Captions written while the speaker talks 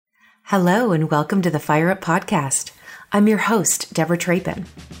Hello and welcome to the Fire Up Podcast. I'm your host, Deborah Trapin.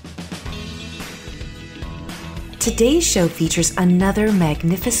 Today's show features another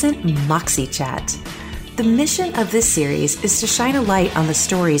magnificent Moxie Chat. The mission of this series is to shine a light on the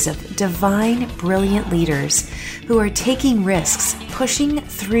stories of divine, brilliant leaders who are taking risks, pushing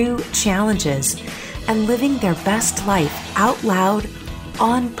through challenges, and living their best life out loud,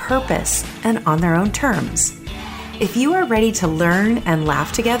 on purpose, and on their own terms. If you are ready to learn and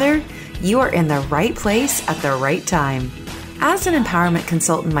laugh together, you are in the right place at the right time. As an empowerment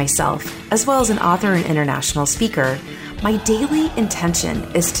consultant myself, as well as an author and international speaker, my daily intention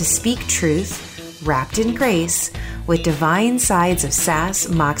is to speak truth, wrapped in grace, with divine sides of sass,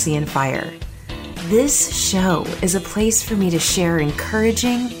 moxie, and fire. This show is a place for me to share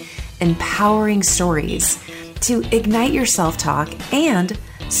encouraging, empowering stories, to ignite your self-talk, and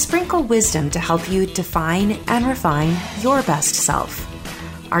sprinkle wisdom to help you define and refine your best self.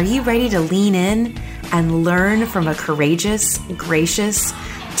 Are you ready to lean in and learn from a courageous, gracious,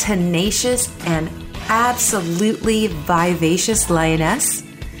 tenacious, and absolutely vivacious lioness?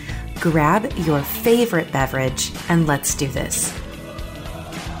 Grab your favorite beverage and let's do this.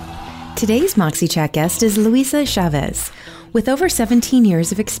 Today's Moxie Chat guest is Luisa Chavez. With over 17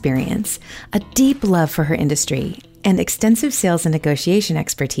 years of experience, a deep love for her industry, and extensive sales and negotiation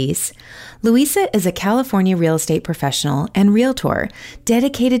expertise, Luisa is a California real estate professional and realtor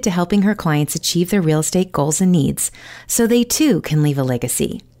dedicated to helping her clients achieve their real estate goals and needs so they too can leave a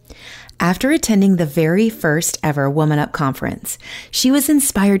legacy. After attending the very first ever Woman Up conference, she was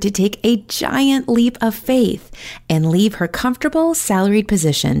inspired to take a giant leap of faith and leave her comfortable salaried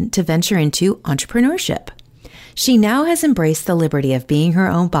position to venture into entrepreneurship. She now has embraced the liberty of being her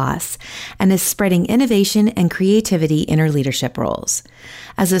own boss and is spreading innovation and creativity in her leadership roles.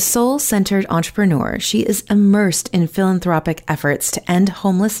 As a soul-centered entrepreneur, she is immersed in philanthropic efforts to end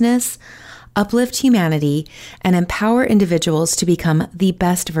homelessness, uplift humanity, and empower individuals to become the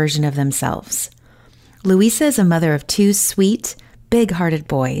best version of themselves. Luisa is a mother of two sweet, big-hearted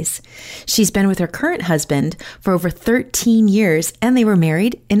boys. She's been with her current husband for over 13 years, and they were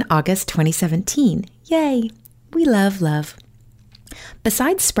married in August 2017. Yay! We love.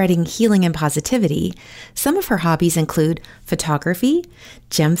 Besides spreading healing and positivity, some of her hobbies include photography,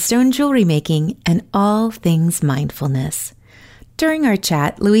 gemstone jewelry making, and all things mindfulness. During our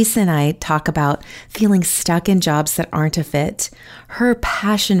chat, Luisa and I talk about feeling stuck in jobs that aren't a fit, her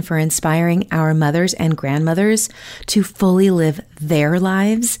passion for inspiring our mothers and grandmothers to fully live their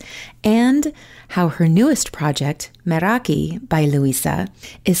lives, and how her newest project, Meraki by Luisa,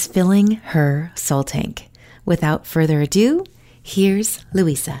 is filling her soul tank. Without further ado, here's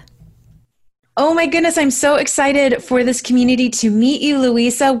Luisa. Oh my goodness, I'm so excited for this community to meet you,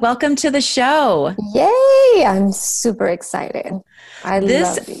 Luisa. Welcome to the show. Yay! I'm super excited. I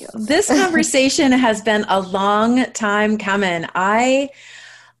love you. This conversation has been a long time coming. I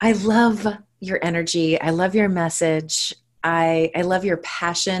love your energy. I love your message. I love your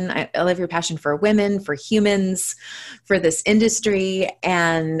passion. I love your passion for women, for humans, for this industry.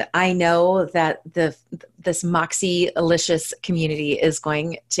 And I know that this Moxie-alicious community is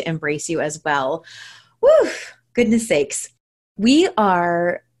going to embrace you as well. Woo! Goodness sakes. We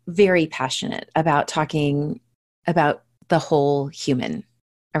are very passionate about talking about the whole human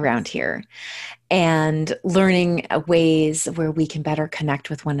around here and learning ways where we can better connect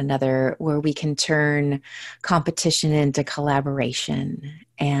with one another, where we can turn competition into collaboration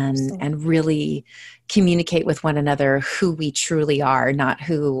and really communicate with one another who we truly are, not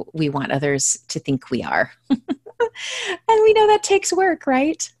who we want others to think we are. And we know that takes work,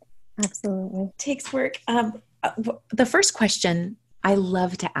 right? Absolutely. It takes work. The first question I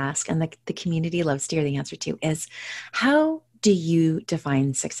love to ask, and the community loves to hear the answer to, is how do you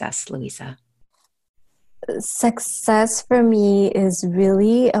define success, Luisa? Success for me is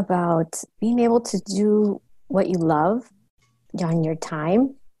really about being able to do what you love on your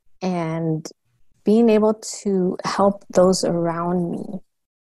time and being able to help those around me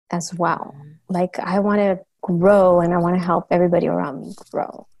as well. Like, I want to grow and I want to help everybody around me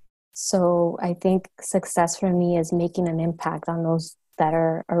grow. So I think success for me is making an impact on those that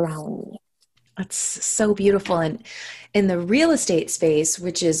are around me. That's so beautiful. And in the real estate space,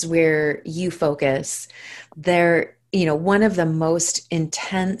 which is where you focus, one of the most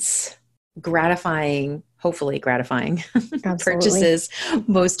intense, gratifying, hopefully gratifying purchases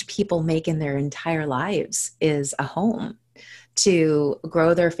most people make in their entire lives is a home to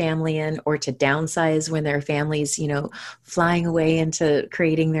grow their family in, or to downsize when their family's, flying away into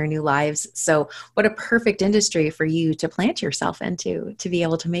creating their new lives. So what a perfect industry for you to plant yourself into, to be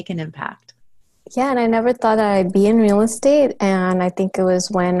able to make an impact. Yeah, and I never thought that I'd be in real estate. And I think it was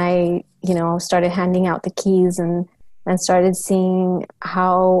when I, started handing out the keys and started seeing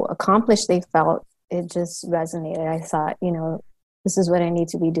how accomplished they felt. It just resonated. I thought, this is what I need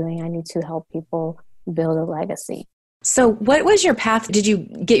to be doing. I need to help people build a legacy. So what was your path? Did you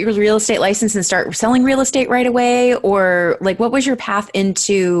get your real estate license and start selling real estate right away? Or like, what was your path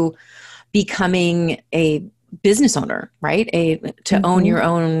into becoming a business owner, right? To own your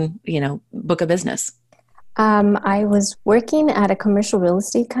own, book of business? I was working at a commercial real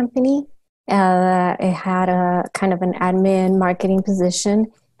estate company. It had a kind of an admin marketing position.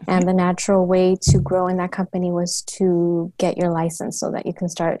 And the natural way to grow in that company was to get your license so that you can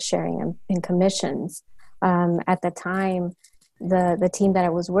start sharing in commissions. At the time, the team that I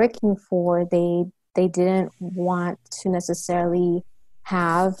was working for, they didn't want to necessarily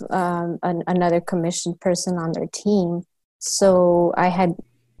have another commissioned person on their team. So I had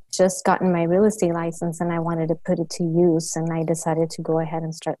just gotten my real estate license and I wanted to put it to use, and I decided to go ahead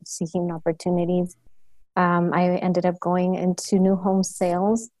and start seeking opportunities. I ended up going into new home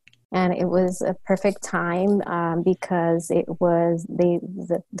sales, and it was a perfect time because it was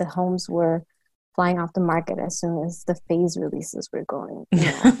the homes were flying off the market as soon as the phase releases were going.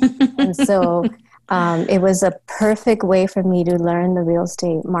 And so it was a perfect way for me to learn the real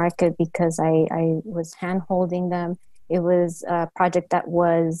estate market because I was hand holding them. It was a project that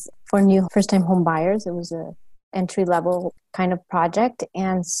was for new first-time home buyers. It was a entry-level kind of project.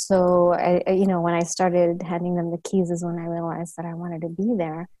 And so, when I started handing them the keys is when I realized that I wanted to be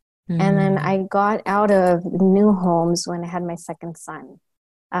there. Mm-hmm. And then I got out of new homes when I had my second son.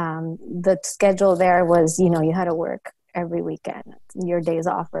 The schedule there was, you had to work every weekend. Your days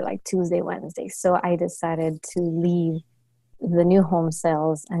off were like Tuesday, Wednesday. So I decided to leave the new home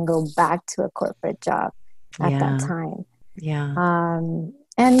sales and go back to a corporate job at that time. Yeah.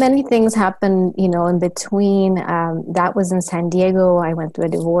 And many things happened, in between. That was in San Diego. I went through a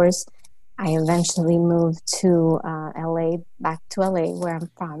divorce. I eventually moved to LA, back to LA, where I'm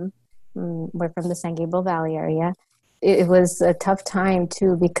from. We're from the San Gabriel Valley area. It was a tough time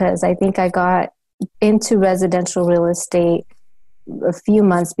too, because I think I got into residential real estate a few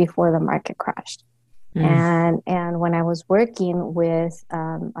months before the market crashed. And when I was working with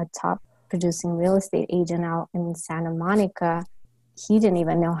a top producing real estate agent out in Santa Monica, he didn't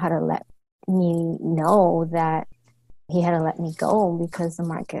even know how to let me know that he had to let me go because the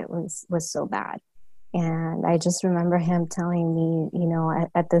market was so bad. And I just remember him telling me,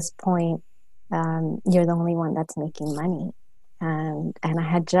 at this point, you're the only one that's making money. And I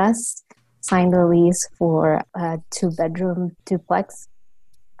had just signed a lease for a 2-bedroom duplex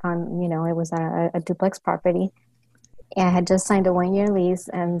on, it was a duplex property. And I had just signed a 1-year lease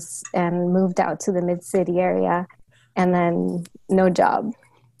and moved out to the mid-city area, and then no job.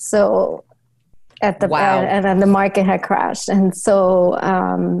 So Wow. And then the market had crashed. And so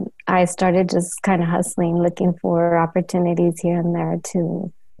I started just kind of hustling, looking for opportunities here and there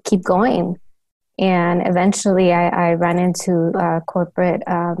to keep going. And eventually I ran into a corporate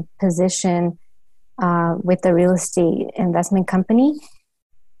position with a real estate investment company.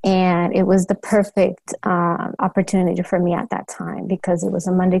 And it was the perfect opportunity for me at that time because it was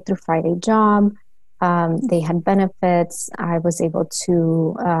a Monday through Friday job. They had benefits. I was able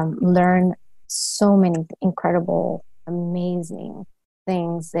to learn so many incredible, amazing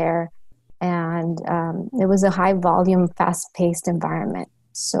things there. And it was a high volume, fast paced environment.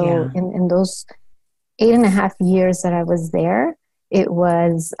 So in those 8.5 years that I was there, it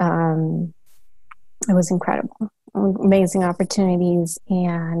was incredible, amazing opportunities.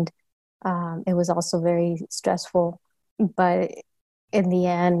 And it was also very stressful, but in the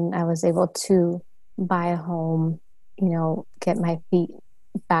end, I was able to buy a home, get my feet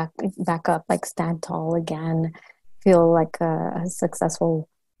back up, like stand tall again, feel like a successful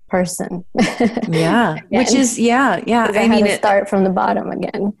person. Which is, I mean, to start from the bottom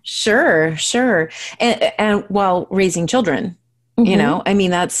again. Sure. And while raising children, I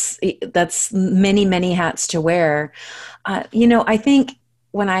mean, that's many, many hats to wear. I think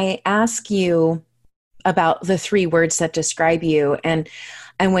when I ask you about the 3 words that describe you, and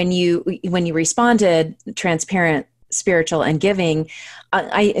when you responded, transparent, spiritual, and giving,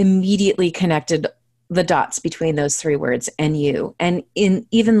 I immediately connected the dots between those 3 words and you. And in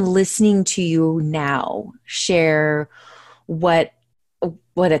even listening to you now share what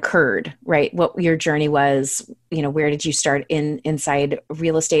occurred, right? What your journey was, where did you start inside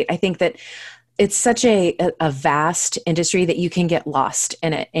real estate? I think that it's such a vast industry that you can get lost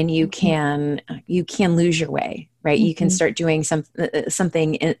in it, and you can lose your way, right? You can start doing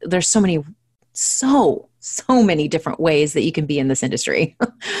something. There's so so many different ways that you can be in this industry.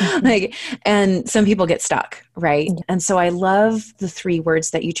 Like, and some people get stuck, right? Yeah. And so I love the 3 words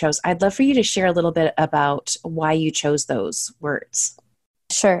that you chose. I'd love for you to share a little bit about why you chose those words.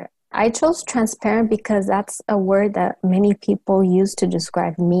 Sure. I chose transparent because that's a word that many people use to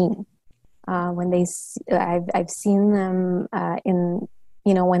describe me. I've seen them in,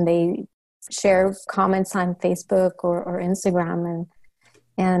 when they share comments on Facebook or Instagram,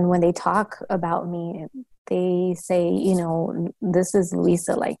 and when they talk about me, they say, this is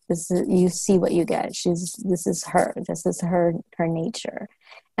Louisa, like this is, you see what you get. This is her nature.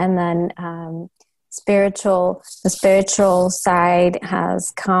 And then the spiritual side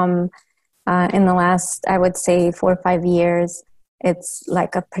has come in the last, I would say, 4 or 5 years. It's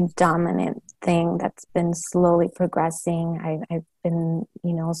like a predominant thing that's been slowly progressing. I've been,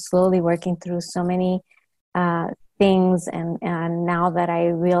 slowly working through so many things, and now that I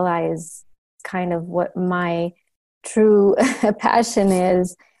realize kind of what my true passion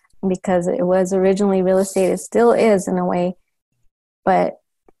is, because it was originally real estate, it still is in a way, but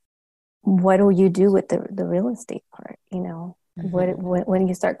what do you do with the real estate part? When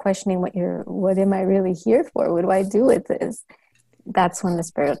you start questioning what am I really here for? What do I do with this? That's when the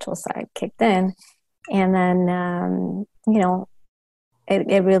spiritual side kicked in. And then,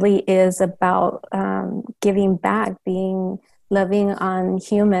 it really is about giving back, being loving on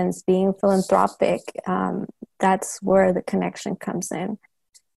humans, being philanthropic. That's where the connection comes in,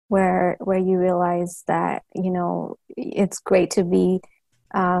 where you realize that, it's great to be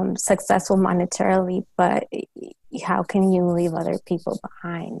successful monetarily, but how can you leave other people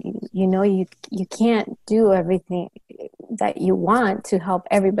behind? You can't do everything that you want to help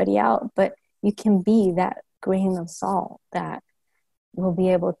everybody out, but you can be that grain of salt that will be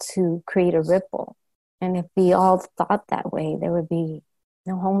able to create a ripple. And if we all thought that way, there would be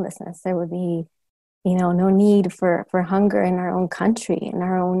no homelessness. There would be, no need for hunger in our own country, in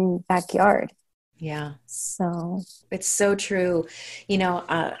our own backyard. Yeah. So it's so true.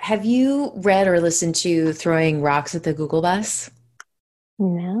 Have you read or listened to Throwing Rocks at the Google Bus?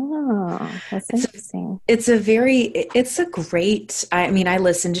 No, that's interesting. It's a great, I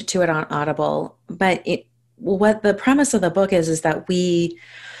listened to it on Audible, but what the premise of the book is that we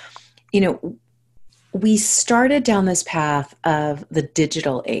started down this path of the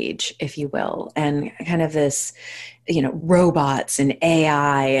digital age, if you will, and kind of this, robots and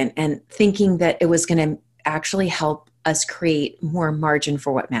AI and thinking that it was going to actually help us create more margin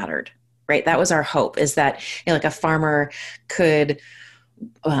for what mattered, right? That was our hope, is that, like a farmer could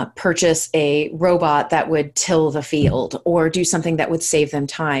purchase a robot that would till the field or do something that would save them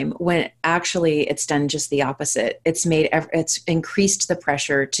time, when actually it's done just the opposite. It's increased the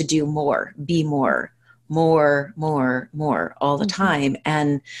pressure to do more, be more all the time.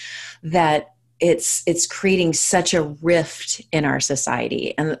 And that it's creating such a rift in our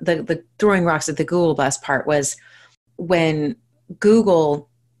society. And the throwing rocks at the Google bus part was when Google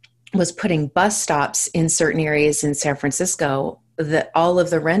was putting bus stops in certain areas in San Francisco, that all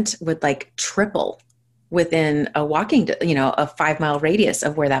of the rent would like triple within a 5-mile radius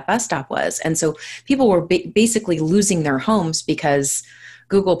of where that bus stop was. And so people were basically losing their homes because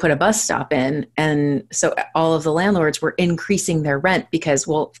Google put a bus stop in. And so all of the landlords were increasing their rent because,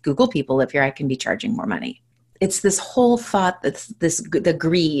 well, if Google people live here, I can be charging more money. It's this whole thought that's the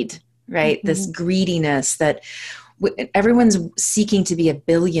greed, right? Mm-hmm. This greediness that everyone's seeking to be a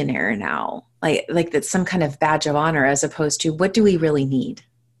billionaire now, like that's some kind of badge of honor, as opposed to what do we really need?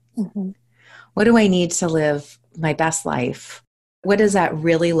 Mm-hmm. What do I need to live my best life? What does that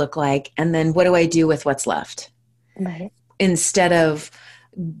really look like? And then what do I do with what's left? Right. Instead of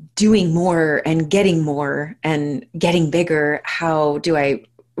doing more and getting bigger, how do I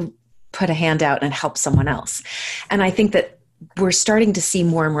put a hand out and help someone else? And I think that we're starting to see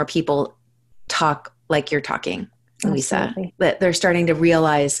more and more people talk like you're talking, Louisa. Absolutely. That they're starting to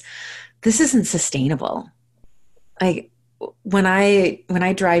realize this isn't sustainable. Like when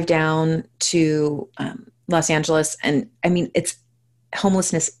I drive down to Los Angeles, and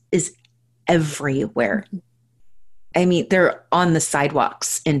homelessness is everywhere. They're on the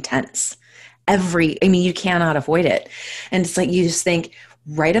sidewalks in tents. You cannot avoid it. And it's like, you just think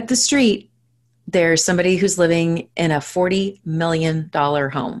right up the street, there's somebody who's living in a $40 million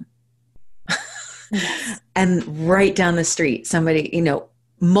home. Yes. And right down the street, somebody,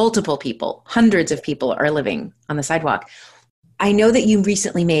 multiple people, hundreds of people are living on the sidewalk. I know that you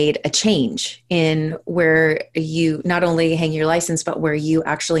recently made a change in where you not only hang your license, but where you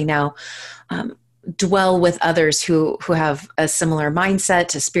actually now dwell with others who have a similar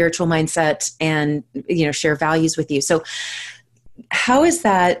mindset, a spiritual mindset, and share values with you. So how's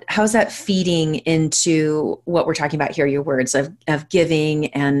that feeding into what we're talking about here, your words of giving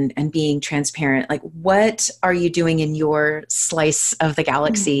and being transparent? Like, what are you doing in your slice of the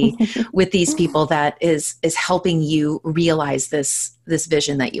galaxy with these people that is helping you realize this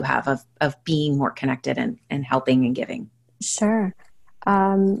vision that you have of being more connected and helping and giving? Sure.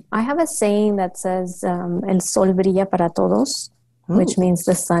 I have a saying that says, El sol brilla para todos, which means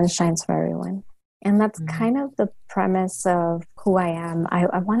the sun shines for everyone. And that's kind of the premise of who I am.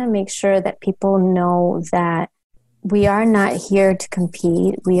 I want to make sure that people know that we are not here to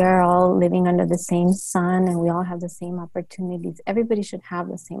compete. We are all living under the same sun, and we all have the same opportunities. Everybody should have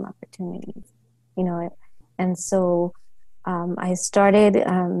the same opportunities, you know. And so I started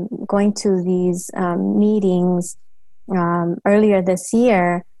going to these meetings earlier this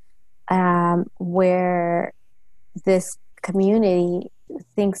year where this community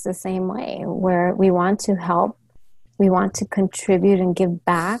thinks the same way, where we want to help, we want to contribute and give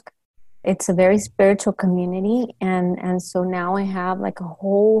back. It's a very spiritual community, and so now I have like a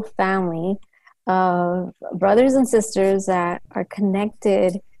whole family of brothers and sisters that are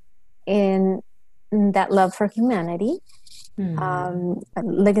connected in that love for humanity.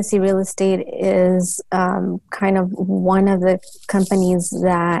 Legacy Real Estate is kind of one of the companies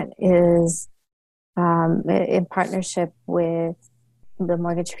that is in partnership with the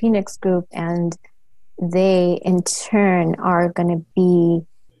Mortgage Phoenix Group, and they in turn are going to be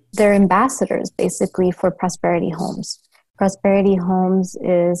their ambassadors basically for Prosperity Homes. Prosperity Homes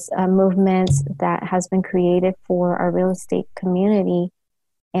is a movement that has been created for our real estate community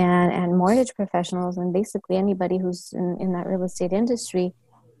and mortgage professionals, and basically anybody who's in that real estate industry,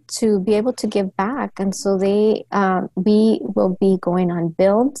 to be able to give back. And so we will be going on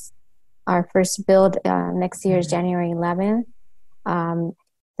builds. Our first build next year is January 11th.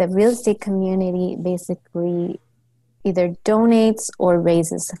 The real estate community basically either donates or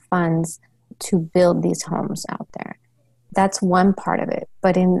raises funds to build these homes out there. That's one part of it.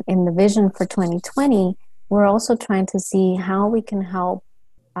 But in the vision for 2020, we're also trying to see how we can help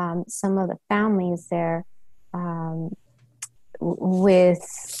some of the families there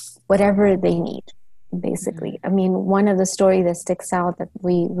with whatever they need, basically. I mean, one of the stories that sticks out that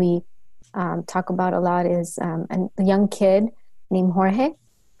we talk about a lot is a young kid named Jorge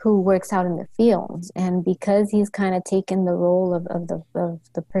who works out in the fields. And because he's kind of taken the role of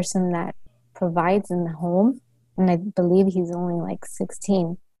the person that provides in the home, and I believe he's only like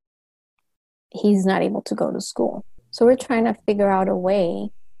 16, he's not able to go to school. So we're trying to figure out a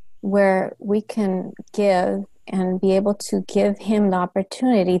way where we can give and be able to give him the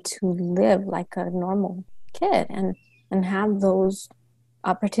opportunity to live like a normal kid and have those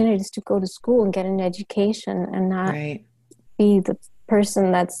opportunities to go to school and get an education and not be the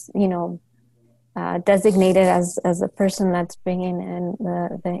person that's, designated as a person that's bringing in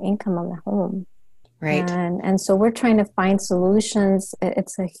the income of the home. Right. And so we're trying to find solutions.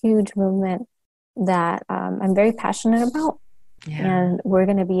 It's a huge movement that I'm very passionate about. Yeah. And we're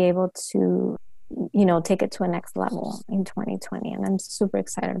going to be able to, take it to a next level in 2020. And I'm super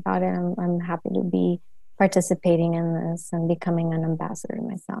excited about it. I'm happy to be participating in this and becoming an ambassador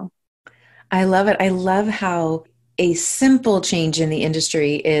myself. I love it. I love how a simple change in the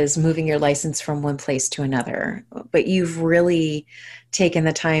industry is moving your license from one place to another, but you've really taken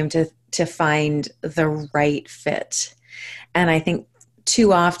the time to find the right fit. And I think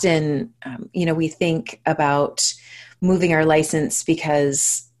too often, we think about moving our license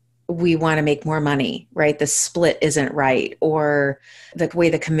because we want to make more money, right? The split isn't right, or the way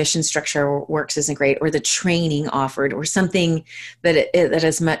the commission structure works isn't great, or the training offered, or something that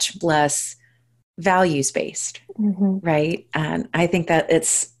is much less values-based, right? And I think that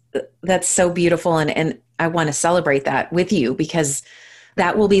that's so beautiful. And I want to celebrate that with you, because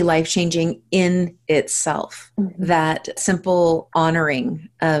that will be life-changing in itself. That simple honoring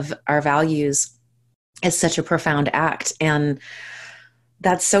of our values is such a profound act. And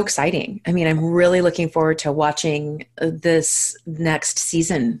that's so exciting. I mean, I'm really looking forward to watching this next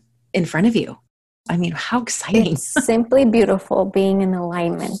season in front of you. I mean, how exciting. It's simply beautiful being in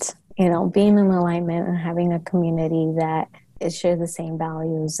alignment, being in alignment and having a community that shares the same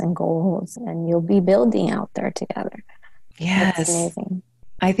values and goals, and you'll be building out there together. Yes. That's amazing.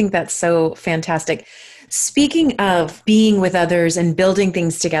 I think that's so fantastic. Speaking of being with others and building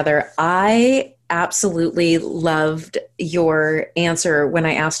things together, I absolutely loved your answer when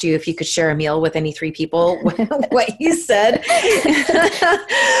I asked you if you could share a meal with any 3 people, what you said.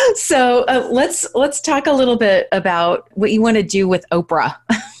 So let's talk a little bit about what you want to do with Oprah.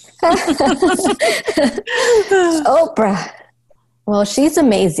 Oprah. Well, she's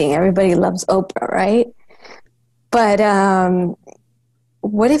amazing. Everybody loves Oprah, right? But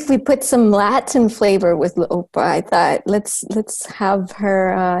what if we put some Latin flavor with Oprah? I thought let's have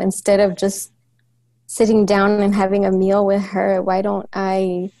her instead of just sitting down and having a meal with her. Why don't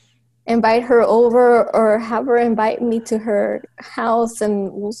I invite her over or have her invite me to her house,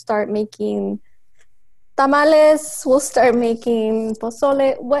 and we'll start making tamales, we'll start making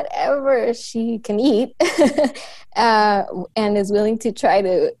pozole, whatever she can eat and is willing to try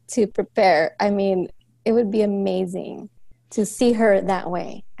to prepare. I mean, it would be amazing to see her that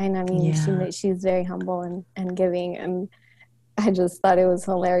way. And I mean, she's very humble and giving. And I just thought it was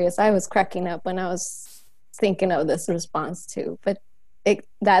hilarious. I was cracking up when I was thinking of this response too. But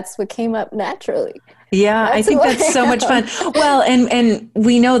that's what came up naturally. Yeah, I think that's so much fun. Well, and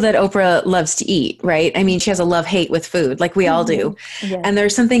we know that Oprah loves to eat, right? I mean, she has a love-hate with food, like we all do. Yeah. And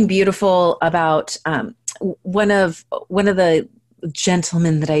there's something beautiful about one of the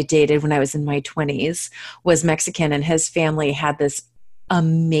gentlemen that I dated when I was in my 20s was Mexican, and his family had this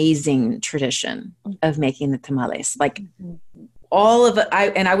amazing tradition of making the tamales. Like all of it,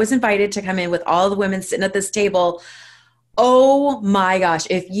 I was invited to come in with all the women sitting at this table. Oh my gosh.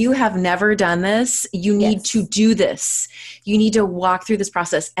 If you have never done this, you need to do this. You need to walk through this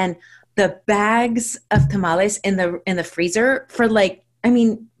process. And the bags of tamales in the freezer for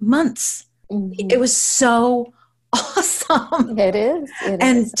months. Mm-hmm. It was so awesome. It is.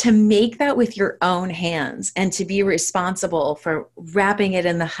 And to make that with your own hands and to be responsible for wrapping it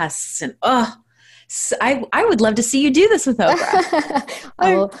in the husks and so I would love to see you do this with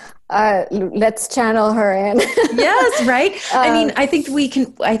Oprah. Let's channel her in. Yes, right. I mean, I think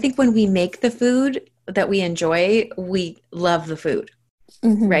when we make the food that we enjoy, we love the food,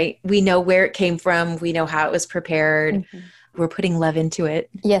 right? We know where it came from. We know how it was prepared. Mm-hmm. We're putting love into it.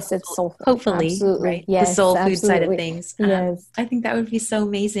 Yes, it's soulful. Hopefully, absolutely. Right? Yes, the soul absolutely. Food side of things. Yes. I think that would be so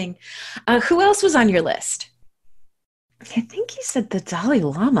amazing. Who else was on your list? I think you said the Dalai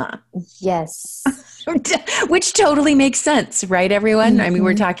Lama. Yes. Which totally makes sense, right, everyone? Mm-hmm. I mean,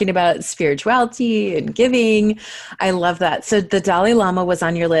 we're talking about spirituality and giving. I love that. So the Dalai Lama was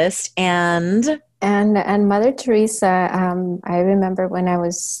on your list, and Mother Teresa. I remember when I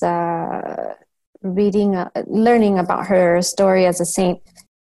was learning about her story as a saint.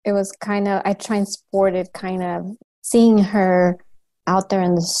 It was I transported seeing her out there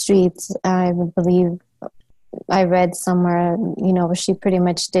in the streets. I believe I read somewhere, where she pretty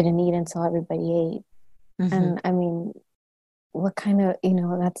much didn't eat until everybody ate. Mm-hmm. And I mean, what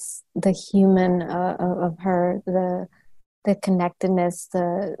that's the human of her, the connectedness,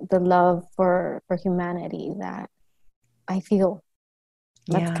 the love for humanity that I feel.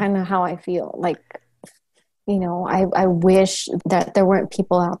 That's kind of how I feel. Like, I wish that there weren't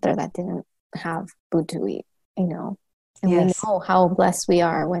people out there that didn't have food to eat, And we know how blessed we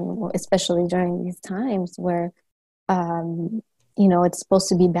are especially during these times where, it's supposed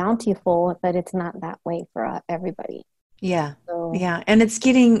to be bountiful, but it's not that way for everybody. Yeah. So. Yeah. And it's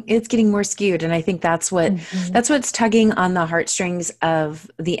getting more skewed. And I think that's what's tugging on the heartstrings of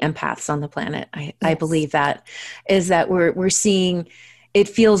the empaths on the planet. I believe that is that we're seeing, it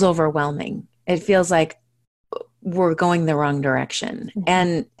feels overwhelming. It feels like we're going the wrong direction. Mm-hmm.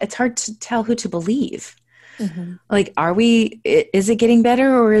 And it's hard to tell who to believe. Mm-hmm. Like, is it getting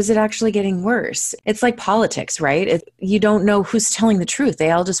better or is it actually getting worse? It's like politics, right? You don't know who's telling the truth.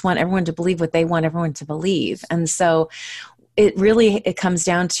 They all just want everyone to believe what they want everyone to believe. And so it comes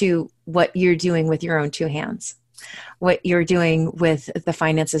down to what you're doing with your own two hands, what you're doing with the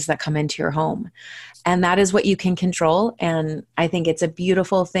finances that come into your home. And that is what you can control. And I think it's a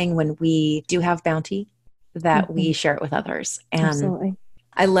beautiful thing when we do have bounty that mm-hmm. we share it with others. And absolutely.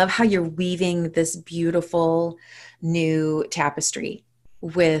 I love how you're weaving this beautiful new tapestry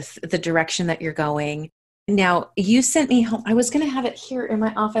with the direction that you're going. Now, you sent me home. I was going to have it here in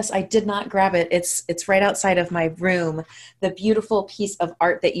my office. I did not grab it. It's right outside of my room, the beautiful piece of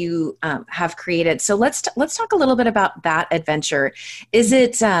art that you have created. So let's talk a little bit about that adventure. Is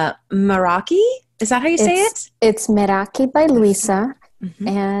it Meraki? Is that how you say it? It's Meraki by Luisa. Mm-hmm.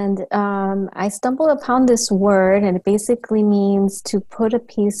 And I stumbled upon this word, and it basically means to put a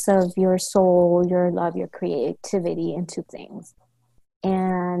piece of your soul, your love, your creativity into things.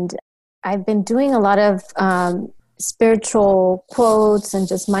 And I've been doing a lot of spiritual quotes and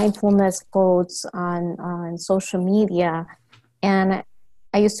just mindfulness quotes on social media. And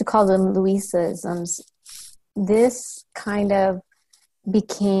I used to call them Luisisms. This kind of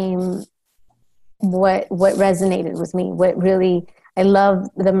became what resonated with me, what really... I love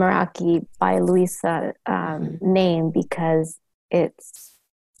the Meraki by Luisa name because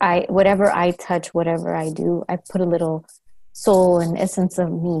whatever I touch, whatever I do, I put a little soul and essence of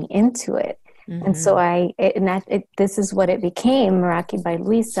me into it. And so this is what it became, Meraki by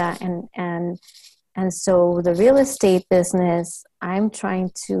Luisa. And so the real estate business, I'm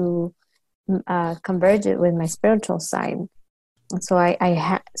trying to converge it with my spiritual side. And so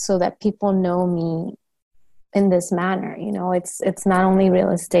so that people know me in this manner. You know, it's not only real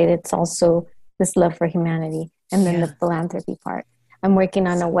estate, it's also this love for humanity, and then the philanthropy part. I'm working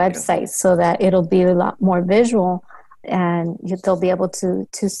on a website so that it'll be a lot more visual, and they'll be able to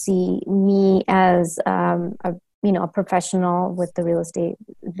see me as a professional with the real estate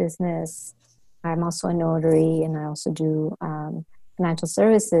business. I'm also a notary, and I also do financial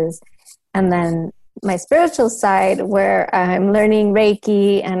services. And then my spiritual side, where I'm learning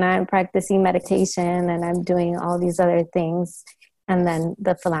Reiki and I'm practicing meditation and I'm doing all these other things. And then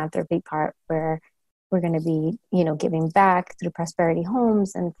the philanthropy part, where we're going to be, giving back through Prosperity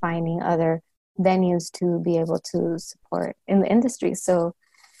Homes and finding other venues to be able to support in the industry. So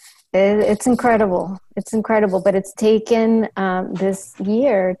it's incredible. It's incredible, but it's taken this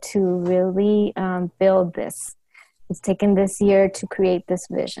year to really build this. It's taken this year to create this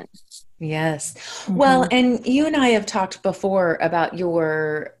vision. Yes. Well, and you and I have talked before about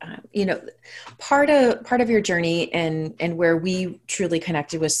your, part of your journey and where we truly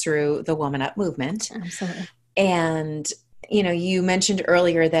connected was through the Woman Up movement. Absolutely. And, you mentioned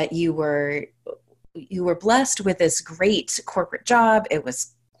earlier that you were blessed with this great corporate job. It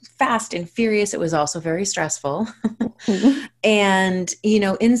was fast and furious. It was also very stressful. And,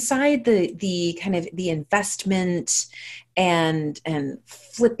 inside the kind of the investment and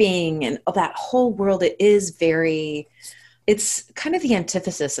flipping and that whole world, it's kind of the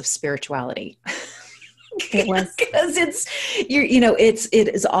antithesis of spirituality. It was. Because it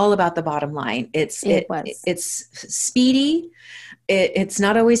is all about the bottom line. It's speedy. It's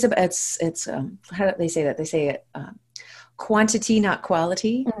not always about, it's how do they say that? They say it, quantity, not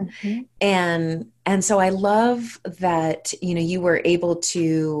quality. And so I love that, you were able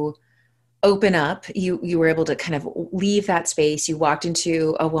to open up, you were able to kind of leave that space. You walked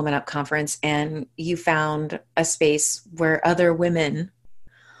into a Woman Up conference and you found a space where other women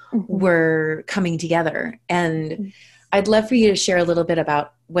were coming together. And I'd love for you to share a little bit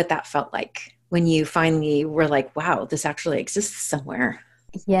about what that felt like when you finally were like, wow, this actually exists somewhere.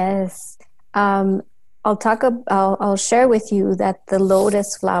 Yes. I'll share with you that the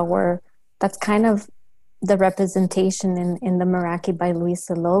lotus flower, that's kind of the representation in the Meraki by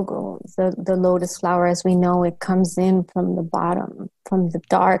Luisa logo. The lotus flower, as we know, it comes in from the bottom, from the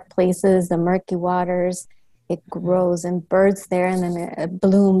dark places, the murky waters. It grows and birds there, and then it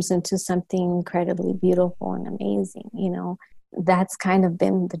blooms into something incredibly beautiful and amazing. That's kind of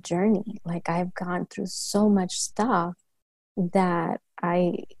been the journey. Like, I've gone through so much stuff that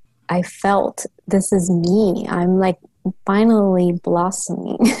I felt this is me. I'm like finally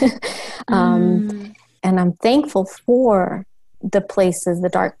blossoming. And I'm thankful for the places, the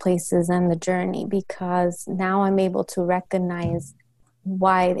dark places and the journey, because now I'm able to recognize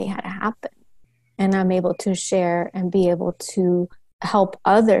why they had to happen. And I'm able to share and be able to help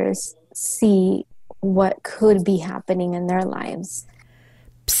others see what could be happening in their lives.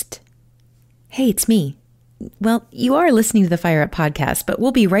 Psst. Hey, it's me. Well, you are listening to the Fire Up podcast, but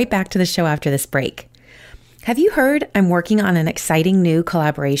we'll be right back to the show after this break. Have you heard I'm working on an exciting new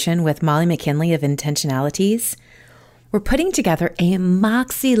collaboration with Molly McKinley of Intentionalities? We're putting together a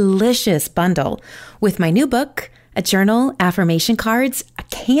Moxie-licious bundle with my new book, a journal, affirmation cards, a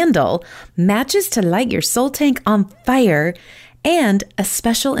candle, matches to light your soul tank on fire, and a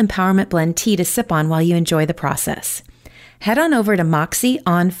special empowerment blend tea to sip on while you enjoy the process. Head on over to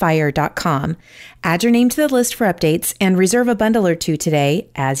moxieonfire.com, add your name to the list for updates, and reserve a bundle or two today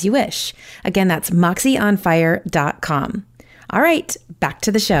as you wish. Again, that's moxieonfire.com. All right, back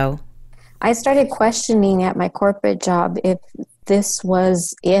to the show. I started questioning at my corporate job if this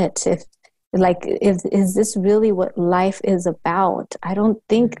was it, is this really what life is about? I don't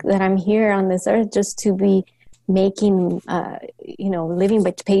think that I'm here on this earth just to be making, living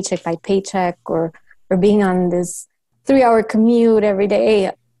by paycheck or being on this 3-hour commute every day.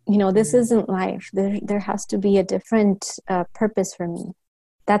 This isn't life. There has to be a different purpose for me.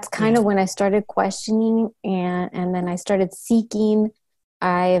 That's kind of when I started questioning, and then I started seeking.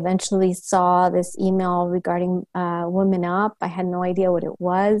 I eventually saw this email regarding Women Up. I had no idea what it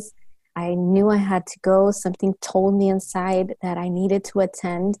was. I knew I had to go. Something told me inside that I needed to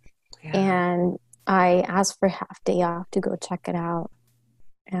attend. Yeah. And I asked for a half day off to go check it out.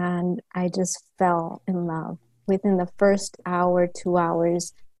 And I just fell in love. Within the first hour, 2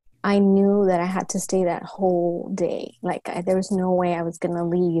 hours, I knew that I had to stay that whole day. There was no way I was going to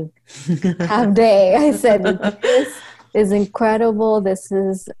leave half day. I said, this is incredible. This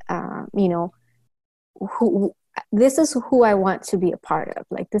is who this is who I want to be a part of.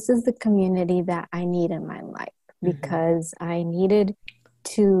 Like, this is the community that I need in my life, because I needed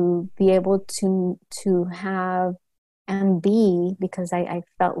to be able to have and be, because I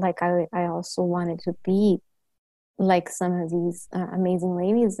felt like I also wanted to be like some of these amazing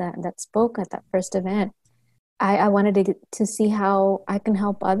ladies that spoke at that first event. I wanted to see how I can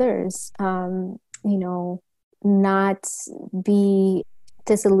help others, not be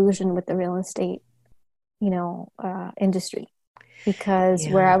disillusioned with the real estate, industry, because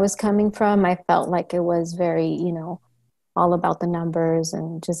where I was coming from, I felt like it was very, all about the numbers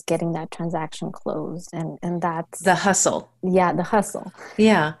and just getting that transaction closed. And that's the hustle. Yeah. The hustle.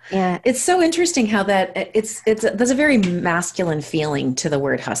 Yeah. It's so interesting how there's a very masculine feeling to the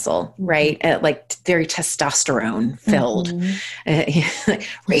word hustle, right? Like very testosterone filled,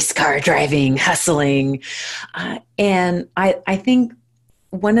 race car driving, hustling. And I think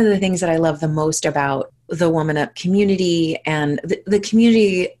one of the things that I love the most about the Woman Up community and the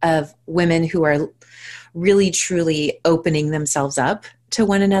community of women who are really truly opening themselves up to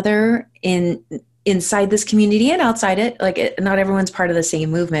one another inside this community and outside it. Like, not everyone's part of the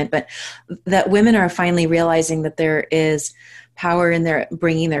same movement, but that women are finally realizing that there is power in their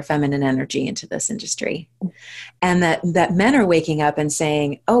bringing their feminine energy into this industry, and that men are waking up and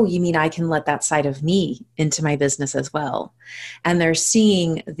saying, oh, you mean I can let that side of me into my business as well? And they're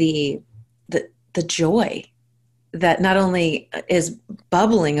seeing the joy that not only is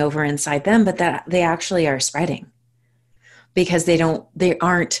bubbling over inside them, but that they actually are spreading, because they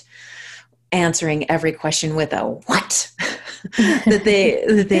aren't answering every question with a what, that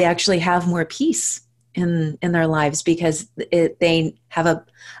they actually have more peace in their lives, because they have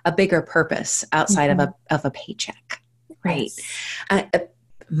a bigger purpose outside of a paycheck, right? Yes.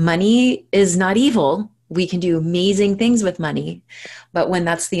 Money is not evil. We can do amazing things with money, but when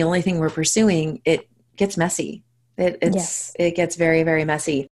that's the only thing we're pursuing, it gets messy. It gets very, very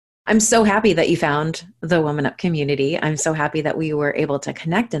messy. I'm so happy that you found the Woman Up community. I'm so happy that we were able to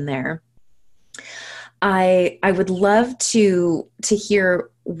connect in there. I would love to hear,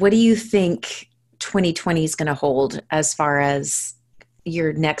 what do you think 2020 is going to hold as far as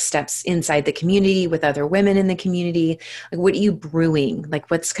your next steps inside the community with other women in the community? Like, what are you brewing?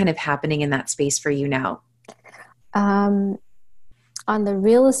 Like, what's kind of happening in that space for you now? On the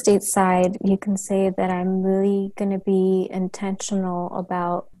real estate side, you can say that I'm really going to be intentional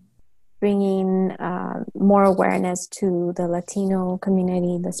about bringing more awareness to the Latino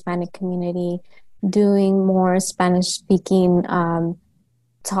community, the Hispanic community, doing more Spanish-speaking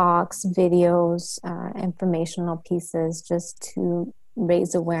talks, videos, informational pieces, just to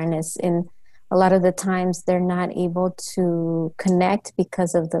raise awareness. And a lot of the times they're not able to connect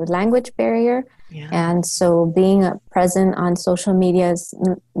because of the language barrier. Yeah. And so being present on social media is,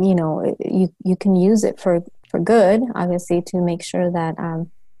 you can use it for good, obviously, to make sure that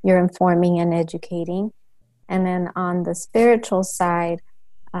you're informing and educating. And then on the spiritual side,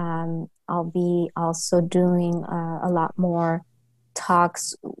 I'll be also doing a lot more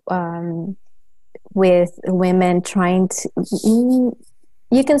talks with women, trying to,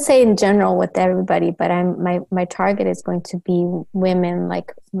 you can say in general with everybody, but my target is going to be women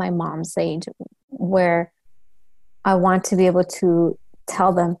like my mom's age, where I want to be able to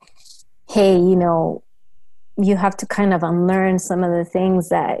tell them, hey, you have to kind of unlearn some of the things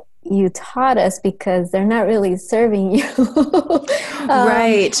that you taught us, because they're not really serving you.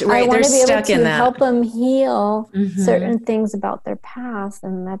 Right. I want they're to be stuck able in to that. help them heal certain things about their past,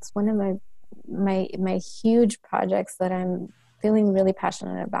 and that's one of my huge projects that I'm feeling really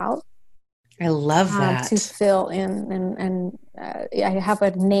passionate about. I love that. To fill in, and I have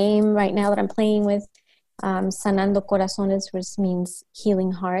a name right now that I'm playing with, Sanando Corazones, which means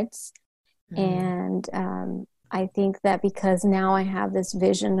healing hearts. And I think that because now I have this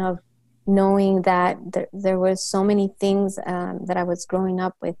vision of knowing that there were so many things that I was growing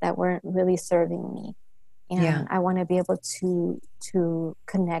up with that weren't really serving me. And I want to be able to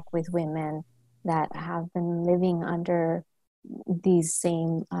connect with women that have been living under these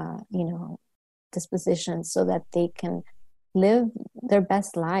same, dispositions, so that they can live their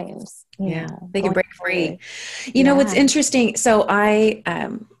best lives. They can break free. You know, what's interesting. So I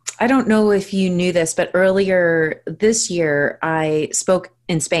don't know if you knew this, but earlier this year, I spoke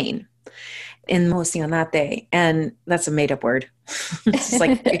in Spain in Emocionate, and that's a made up word. It's just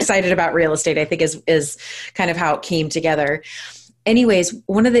like excited about real estate, I think is kind of how it came together. Anyways,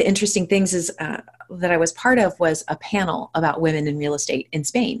 one of the interesting things is that I was part of was a panel about women in real estate in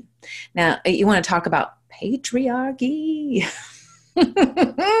Spain. Now, you want to talk about patriarchy?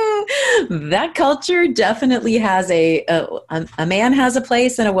 That culture definitely has a man has a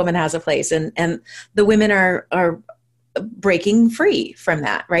place and a woman has a place, and the women are breaking free from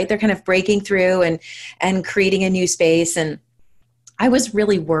that, right? They're kind of breaking through and creating a new space. And I was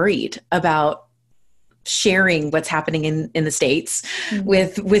really worried about sharing what's happening in the States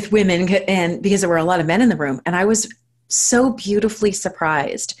with women, and because there were a lot of men in the room, and I was so beautifully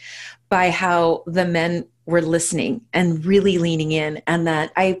surprised by how the men were listening and really leaning in. And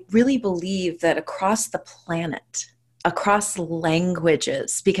that I really believe that across the planet, across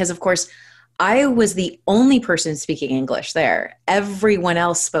languages, because of course I was the only person speaking English there. Everyone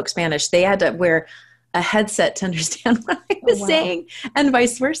else spoke Spanish. They had to wear a headset to understand what I was saying, and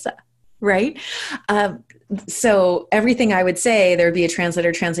vice versa, right? So everything I would say, there would be a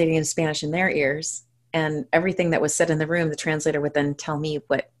translator translating in Spanish in their ears, and everything that was said in the room, the translator would then tell me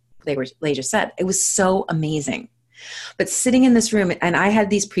what they just said. It was so amazing. But sitting in this room, and I had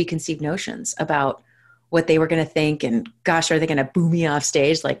these preconceived notions about what they were going to think, and gosh, are they going to boo me off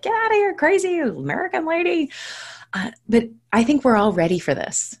stage? Like, get out of here, crazy American lady. But I think we're all ready for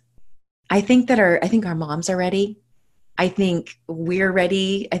this. I think our moms are ready. I think we're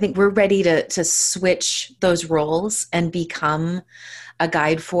ready. I think we're ready to switch those roles and become a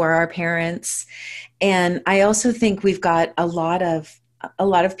guide for our parents. And I also think we've got a lot of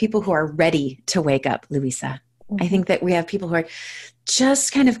people who are ready to wake up, Louisa. I think that we have people who are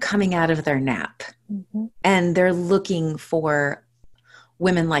just kind of coming out of their nap, and they're looking for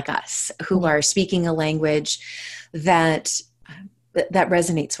women like us who are speaking a language that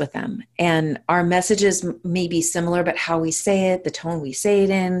resonates with them. And our messages may be similar, but how we say it, the tone we say it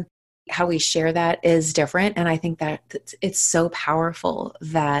in, how we share that is different. And I think that it's so powerful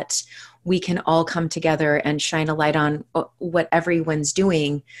that we can all come together and shine a light on what everyone's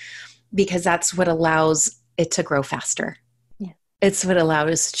doing, because that's what allows it to grow faster. Yeah. It's what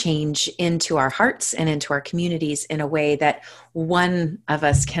allows change into our hearts and into our communities in a way that one of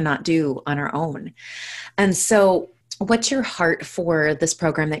us cannot do on our own. And so what's your heart for this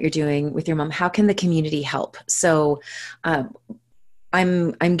program that you're doing with your mom? How can the community help? So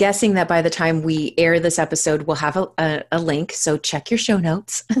I'm guessing that by the time we air this episode, we'll have a link. So check your show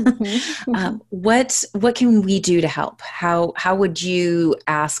notes. What can we do to help? How would you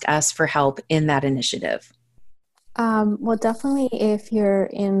ask us for help in that initiative? Well, definitely if you're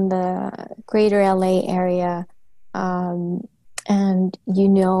in the greater LA area, and you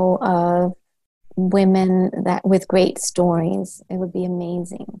know of women that with great stories, it would be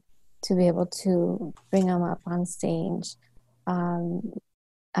amazing to be able to bring them up on stage.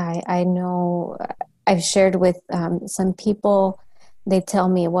 I know I've shared with some people. They tell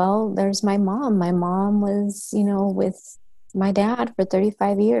me, well, there's my mom. My mom was, with my dad for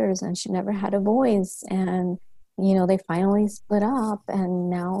 35 years and she never had a voice. And, they finally split up and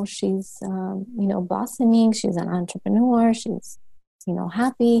now she's, blossoming. She's an entrepreneur. She's,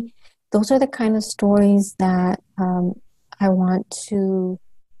 happy. Those are the kind of stories that I want to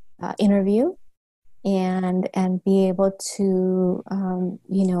interview and be able to,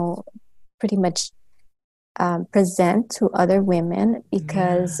 pretty much present to other women,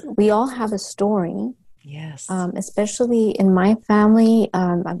 because we all have a story. Yes. Especially in my family,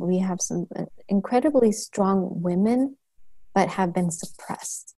 we have some incredibly strong women, but have been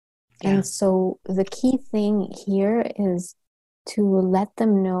suppressed. Yeah. And so the key thing here is to let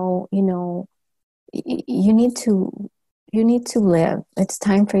them know, you need to live. It's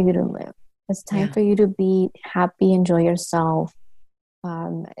time for you to live. It's time for you to be happy, enjoy yourself.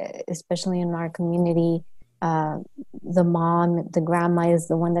 Especially in our community, the mom, the grandma is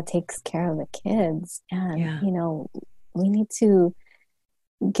the one that takes care of the kids. And, we need to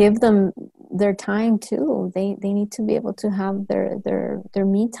give them their time too. They need to be able to have their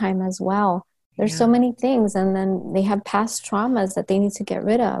me time as well. There's so many things, and then they have past traumas that they need to get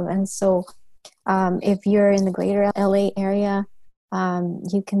rid of. And so if you're in the greater LA area,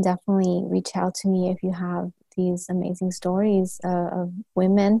 you can definitely reach out to me if you have these amazing stories of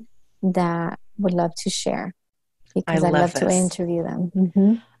women that would love to share, because I'd love to interview them.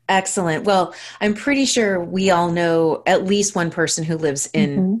 Mm-hmm. Excellent. Well, I'm pretty sure we all know at least one person who lives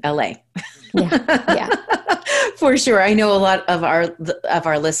in LA. Yeah. For sure. I know a lot of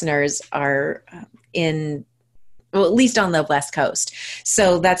our listeners are at least on the West Coast.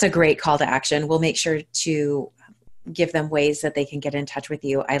 So that's a great call to action. We'll make sure to give them ways that they can get in touch with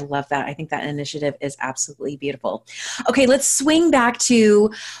you. I love that. I think that initiative is absolutely beautiful. Okay, let's swing back to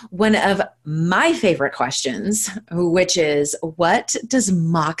one of my favorite questions, which is, what does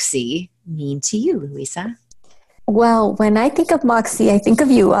moxie mean to you, Louisa? Well, when I think of Moxie, I think of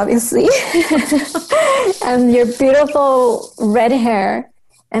you, obviously, and your beautiful red hair.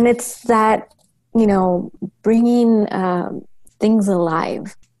 And it's that, bringing things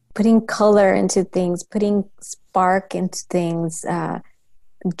alive, putting color into things, putting spark into things,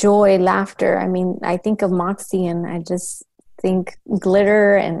 joy, laughter. I mean, I think of Moxie and I just think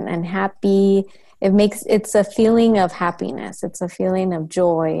glitter and happy. It's a feeling of happiness. It's a feeling of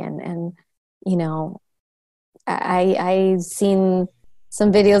joy. And you know, I've seen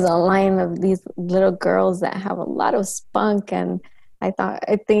some videos online of these little girls that have a lot of spunk, and I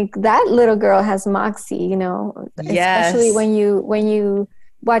think that little girl has Moxie, especially Yes. when you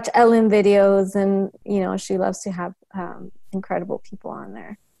watch Ellen videos, and she loves to have incredible people on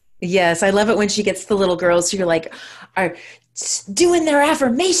there. Yes, I love it when she gets the little girls who are doing their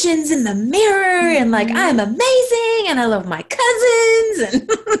affirmations in the mirror and like I'm Mhm. amazing and I love my cousins and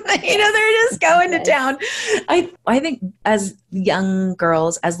they're just going to Yes. town. I think as young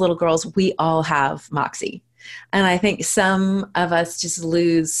girls, as little girls, we all have Moxie. And I think some of us just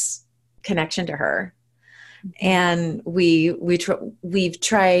lose connection to her. And we've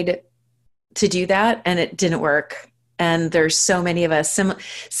tried to do that and it didn't work. And there's so many of us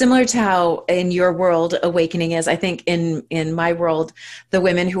similar to how in your world awakening is. I think in my world, the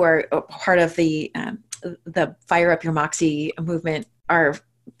women who are part of the Fire Up Your Moxie movement are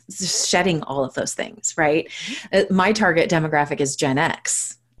shedding all of those things, right? My target demographic is Gen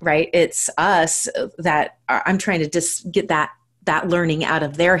X, right? It's us that I'm trying to just get that learning out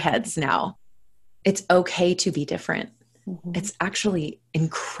of their heads now. It's okay to be different. Mhm. It's actually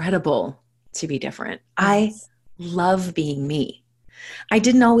incredible to be different. I Yes. love being me. I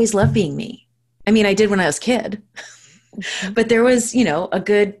didn't always love being me. I mean, I did when I was a kid, Mhm. but there was, a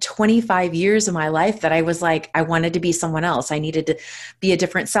good 25 years of my life that I was like, I wanted to be someone else. I needed to be a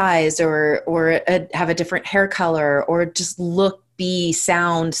different size or have a different hair color or just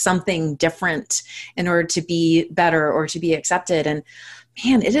sound something different in order to be better or to be accepted. And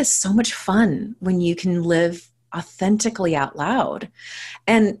man, it is so much fun when you can live authentically out loud.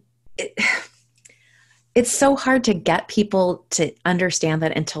 And it's so hard to get people to understand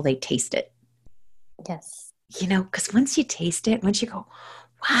that until they taste it, Yes. because once you taste it, once you go,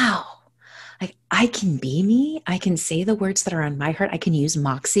 wow, like I can be me, I can say the words that are on my heart, I can use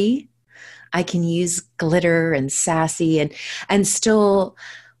Moxie, I can use glitter and sassy and still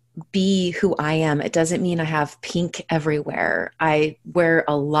be who I am. It doesn't mean I have pink everywhere. I wear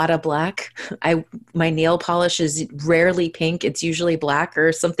a lot of black. My nail polish is rarely pink. It's usually black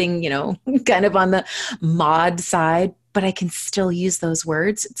or something, kind of on the mod side, but I can still use those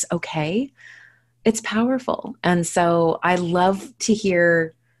words. It's okay. It's powerful. And so I love to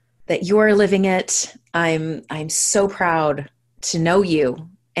hear that you're living it. I'm so proud to know you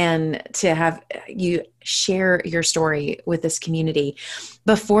and to have you share your story with this community.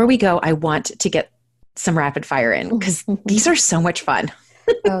 Before we go, I want to get some rapid fire in because these are so much fun.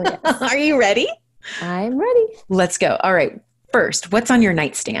 Oh, yes. Are you ready? I'm ready. Let's go. All right. First, what's on your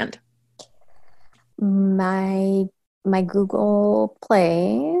nightstand? My my Google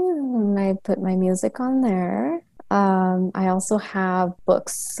Play, and I put my music on there. I also have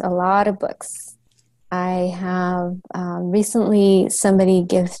books, a lot of books. I have recently somebody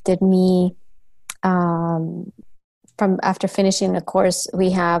gifted me um, from after finishing the course. We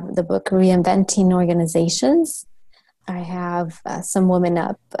have the book Reinventing Organizations. I have some Women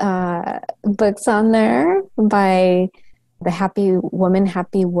Up books on there by the Happy Woman,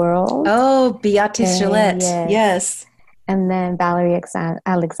 Happy World. Oh, Beatrice Gillette. Yes. Yes. And then Valerie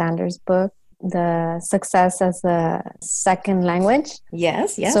Alexander's book, The Success as a Second Language.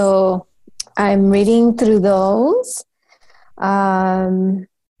 Yes. Yes. So I'm reading through those. I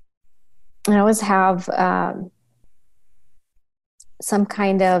always have some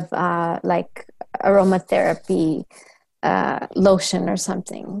kind of like aromatherapy lotion or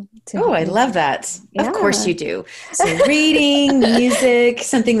something to Oh, help I me. love that. Yeah. Of course you do. So reading, music,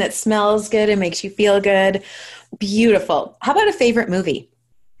 something that smells good and makes you feel good. Beautiful. How about a favorite movie?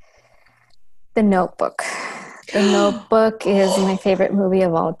 The Notebook. The Notebook is my favorite movie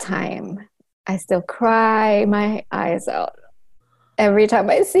of all time. I still cry my eyes out every time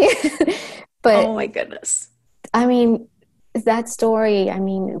I see it. Oh But my goodness. I mean, that story, I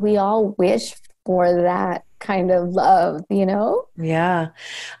mean, we all wish for that kind of love, you know? Yeah.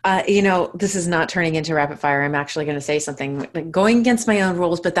 This is not turning into rapid fire. I'm actually going to say something like going against my own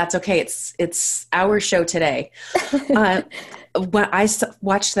rules, but that's okay. It's our show today. When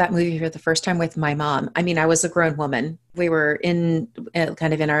watched that movie for the first time with my mom, I mean, I was a grown woman. We were kind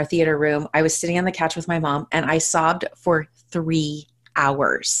of in our theater room. I was sitting on the couch with my mom and I sobbed for 3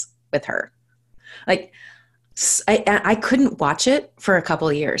 hours with her. Like I couldn't watch it for a couple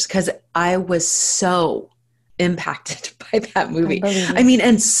of years because I was so impacted by that movie. I mean,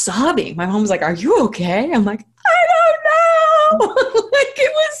 and sobbing. My mom was like, "Are you okay?" I'm like, "I don't know." Like,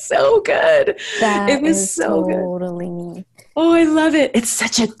 it was so good. It was so totally me. Oh, I love it. It's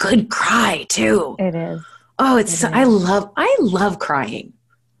such a good cry too. It is. Oh, I love crying.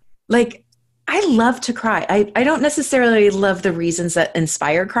 Like, I love to cry. I don't necessarily love the reasons that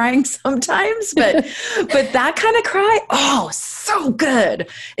inspire crying sometimes, but that kind of cry, oh, so good.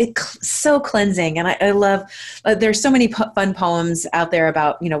 It's so cleansing. And I love, there's so many fun poems out there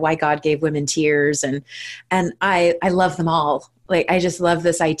about, why God gave women tears. And I love them all. Like, I just love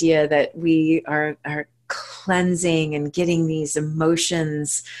this idea that we are cleansing and getting these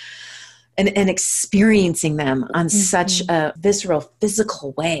emotions and experiencing them on such a visceral,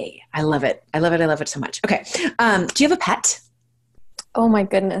 physical way. I love it. I love it. I love it so much. Okay. Do you have a pet? Oh my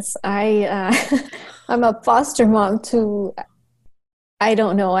goodness. I'm a foster mom to, I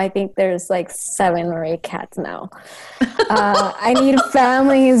don't know. I think there's like 7 or 8 cats now. I need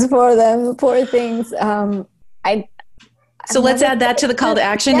families for them, poor things. So let's add that to the call to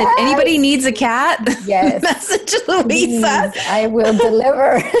action. Yes. If anybody needs a cat, yes, message Louisa. Please, I will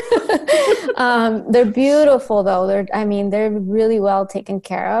deliver. They're beautiful though. They're really well taken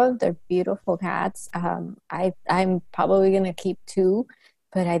care of. They're beautiful cats. I'm probably going to keep 2,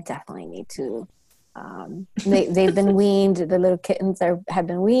 but I definitely need to. They've been weaned. The little kittens have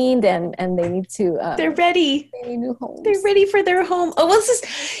been weaned, and they need to. They're ready. They need new homes. They're ready for their home. Oh, well, this is,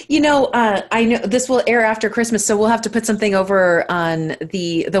 I know this will air after Christmas, so we'll have to put something over on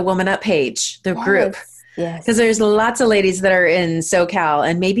the Woman Up page, the group. Yes. Because there's lots of ladies that are in SoCal,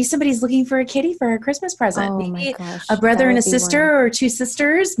 and maybe somebody's looking for a kitty for a Christmas present. Oh, maybe my gosh, a brother and a sister or 2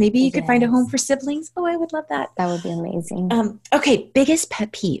 sisters. Maybe you could find a home for siblings. Oh, I would love that. That would be amazing. Okay, biggest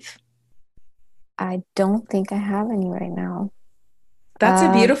pet peeve. I don't think I have any right now. That's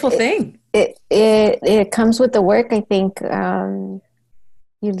a beautiful thing. It comes with the work. I think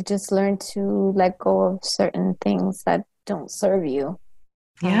you just learn to let go of certain things that don't serve you.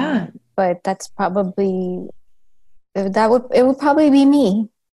 Yeah. But that's probably it would probably be me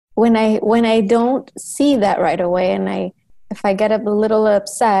when I don't see that right away, and if I get a little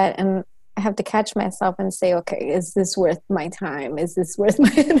upset and I have to catch myself and say, okay, is this worth my time? Is this worth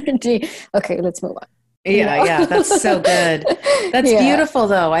my energy? Okay, let's move on. Yeah, that's so good. That's beautiful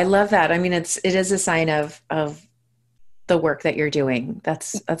though. I love that. I mean, it is a sign of the work that you're doing.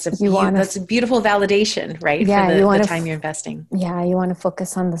 That's a beautiful validation, right? Yeah, for the time you're investing. Yeah, you want to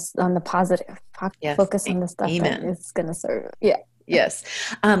focus on the positive. Yes. Focus on the stuff that is going to serve. Yeah. Yes.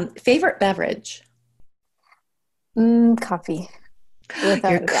 Favorite beverage? Coffee.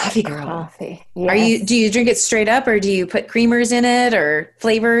 You're a coffee girl. Coffee. Yes. Do you drink it straight up, or do you put creamers in it or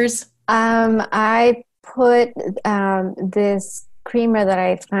flavors? I put this creamer that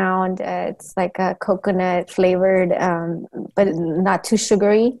I found. It's like a coconut flavored, but not too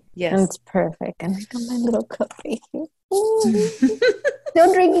sugary. Yes, and it's perfect. And I got my little coffee.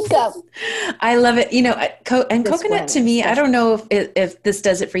 Don't drink a cup. I love it. Coconut to me, I don't know if this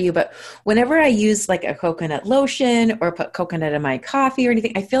does it for you, but whenever I use like a coconut lotion or put coconut in my coffee or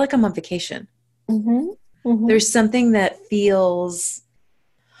anything, I feel like I'm on vacation. Mm-hmm. Mm-hmm. There's something that feels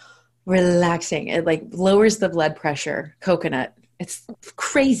relaxing. It like lowers the blood pressure. Coconut. It's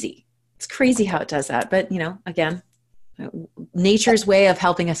crazy. It's crazy how it does that. But again, nature's way of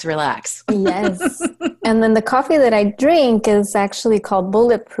helping us relax. Yes. And then the coffee that I drink is actually called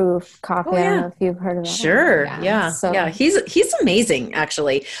Bulletproof coffee. Oh, yeah. I don't know if you've heard of that. Sure. Yeah. He's amazing,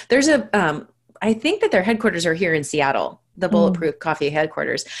 actually. There's I think that their headquarters are here in Seattle, the Bulletproof Coffee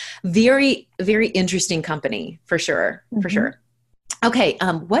headquarters. Very, very interesting company for sure. For sure. Okay.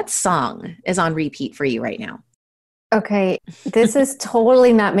 What song is on repeat for you right now? Okay. This is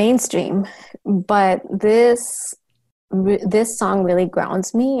totally not mainstream, but this song really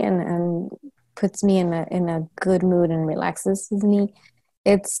grounds me and puts me in a good mood and relaxes me.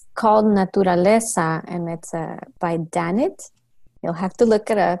 It's called Naturaleza, and it's by Danit. You'll have to look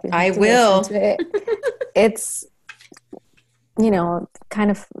it up. I will. It's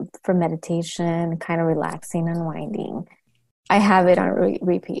kind of for meditation, kind of relaxing, unwinding. I have it on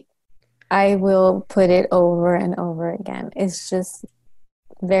repeat. I will put it over and over again. It's just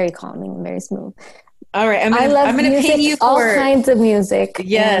very calming, very smooth. All right, I'm going to pay you for all kinds of music.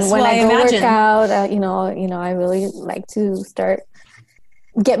 Yes, and when I go work out, I really like to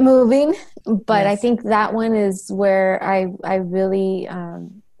get moving. But I think that one is where I really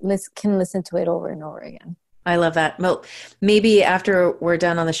can listen to it over and over again. I love that. Well, maybe after we're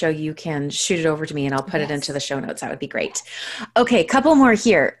done on the show, you can shoot it over to me and I'll put it into the show notes. That would be great. Okay, couple more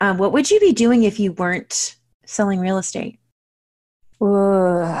here. What would you be doing if you weren't selling real estate?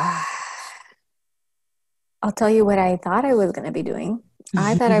 Ooh. I'll tell you what I thought I was going to be doing.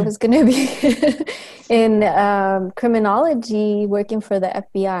 I thought I was going to be in criminology, working for the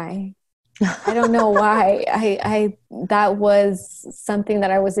FBI. I don't know why. I that was something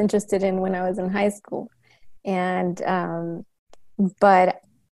that I was interested in when I was in high school, and but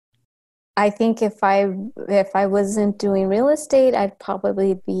I think if I wasn't doing real estate, I'd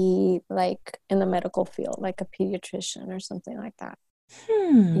probably be like in the medical field, like a pediatrician or something like that.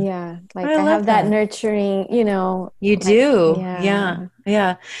 Yeah, like I have that nurturing, You like, do. Yeah.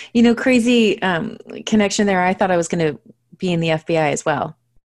 Crazy connection there. I thought I was going to be in the FBI as well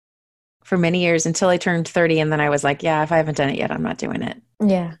for many years until I turned 30. And then I was like, yeah, if I haven't done it yet, I'm not doing it.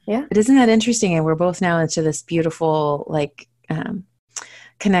 Yeah. Yeah. But isn't that interesting? And we're both now into this beautiful, like,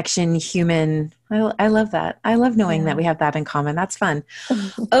 connection, human. I love that. I love knowing that we have that in common. That's fun.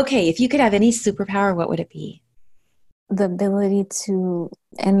 Okay. If you could have any superpower, what would it be? The ability to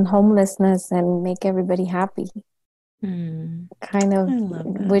end homelessness and make everybody happy. Kind of,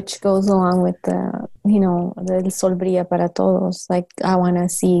 which goes along with the El Sol Brilla para Todos. Like, I want to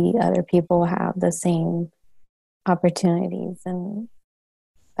see other people have the same opportunities, and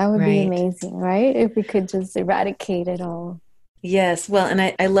that would be amazing, right? If we could just eradicate it all. Yes. Well, and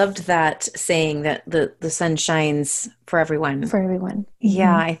I loved that saying that the sun shines for everyone. For everyone.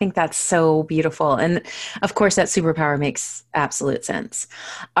 Yeah, I think that's so beautiful. And of course, that superpower makes absolute sense.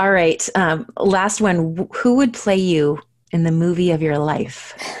 All right. Last one. Who would play you in the movie of your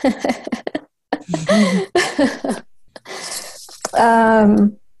life?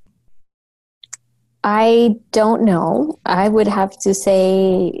 I don't know. I would have to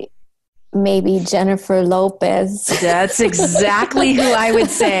say maybe Jennifer Lopez. That's exactly who I would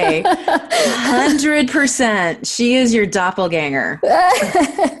say. 100%. She is your doppelganger.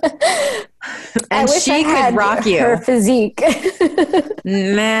 And she could rock you. Her physique.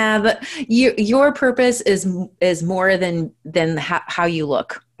 Nah, your purpose is more than how you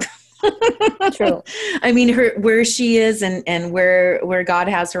look. True. I mean, where she is and where God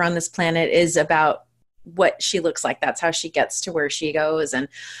has her on this planet is about what she looks like. That's how she gets to where she goes. And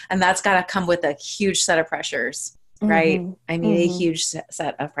that's got to come with a huge set of pressures, right? I mean, a huge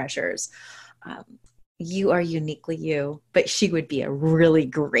set of pressures. You are uniquely you, but she would be a really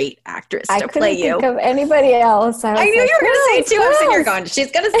great actress to play you. I couldn't think of anybody else. I knew you were going to say two. I'm sitting here going,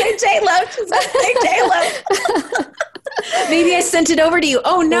 she's going to say J-Lo. She's going to say J-Lo. Maybe I sent it over to you.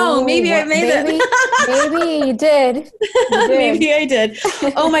 Oh no, maybe I made it. Maybe you did. Maybe I did.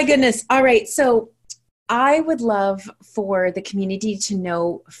 Oh my goodness. All right. So I would love for the community to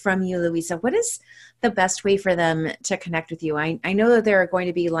know from you, Luisa, what is the best way for them to connect with you? I know that there are going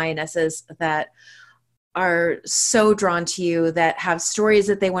to be lionesses that are so drawn to you, that have stories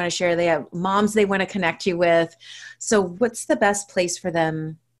that they want to share. They have moms they want to connect you with. So what's the best place for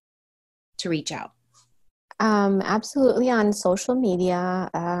them to reach out? Absolutely on social media,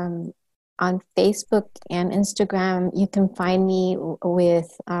 on Facebook and Instagram. You can find me with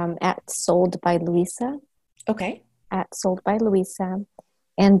at Sold by Luisa. Okay. At Sold by Luisa.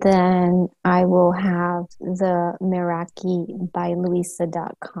 And then I will have the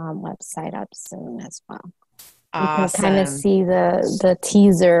MerakiByLuisa.com website up soon as well. Awesome. You can kind of see the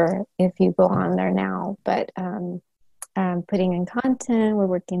teaser if you go on there now. But I'm putting in content. We're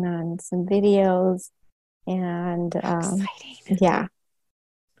working on some videos. And yeah,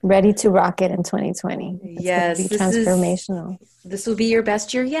 ready to rock it in 2020. It's yes, going to be transformational. This will be your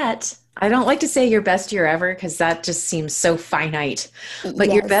best year yet. I don't like to say your best year ever because that just seems so finite,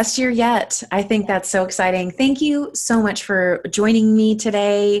 but your best year yet. I think that's so exciting. Thank you so much for joining me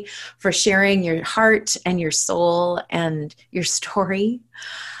today, for sharing your heart and your soul and your story.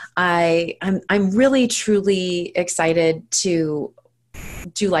 I'm really, truly excited to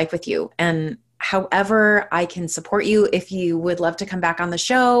do life with you, and however I can support you. If you would love to come back on the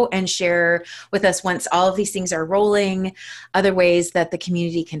show and share with us once all of these things are rolling, other ways that the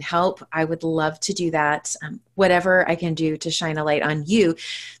community can help, I would love to do that. Whatever I can do to shine a light on you,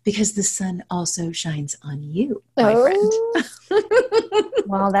 because the sun also shines on you, my friend.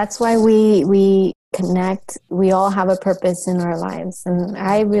 Well, that's why we connect. We all have a purpose in our lives, and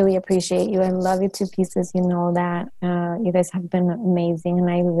I really appreciate you. I love you to pieces. You know that. You guys have been amazing, and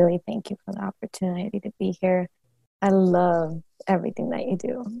I really thank you for the opportunity to be here. I love everything that you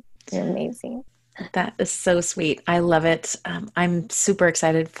do. You're amazing. That is so sweet. I love it. I'm super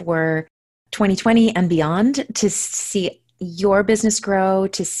excited for 2020 and beyond to see your business grow,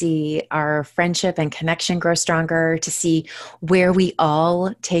 to see our friendship and connection grow stronger, to see where we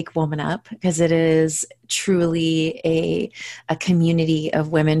all take Woman Up, because it is truly a community of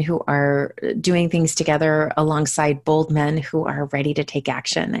women who are doing things together alongside bold men who are ready to take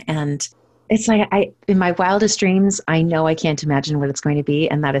action. And it's like, in my wildest dreams, I know I can't imagine what it's going to be.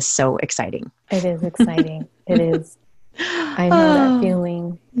 And that is so exciting. It is exciting. It is. I know that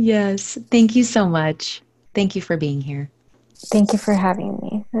feeling. Yes. Thank you so much. Thank you for being here. Thank you for having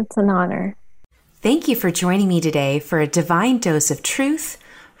me. It's an honor. Thank you for joining me today for a divine dose of truth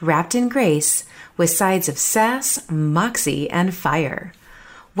wrapped in grace with sides of sass, moxie, and fire.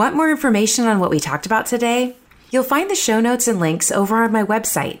 Want more information on what we talked about today? You'll find the show notes and links over on my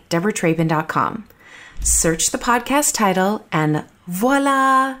website, DeborahTrabin.com. Search the podcast title and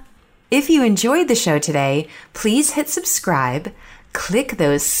voila! If you enjoyed the show today, please hit subscribe, click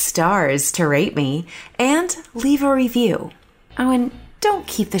those stars to rate me, and leave a review. Oh, and don't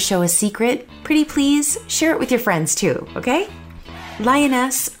keep the show a secret. Pretty please share it with your friends too, okay?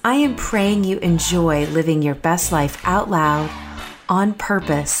 Lioness, I am praying you enjoy living your best life out loud, on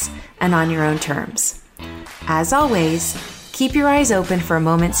purpose, and on your own terms. As always, keep your eyes open for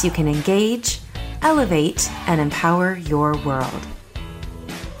moments you can engage, elevate, and empower your world.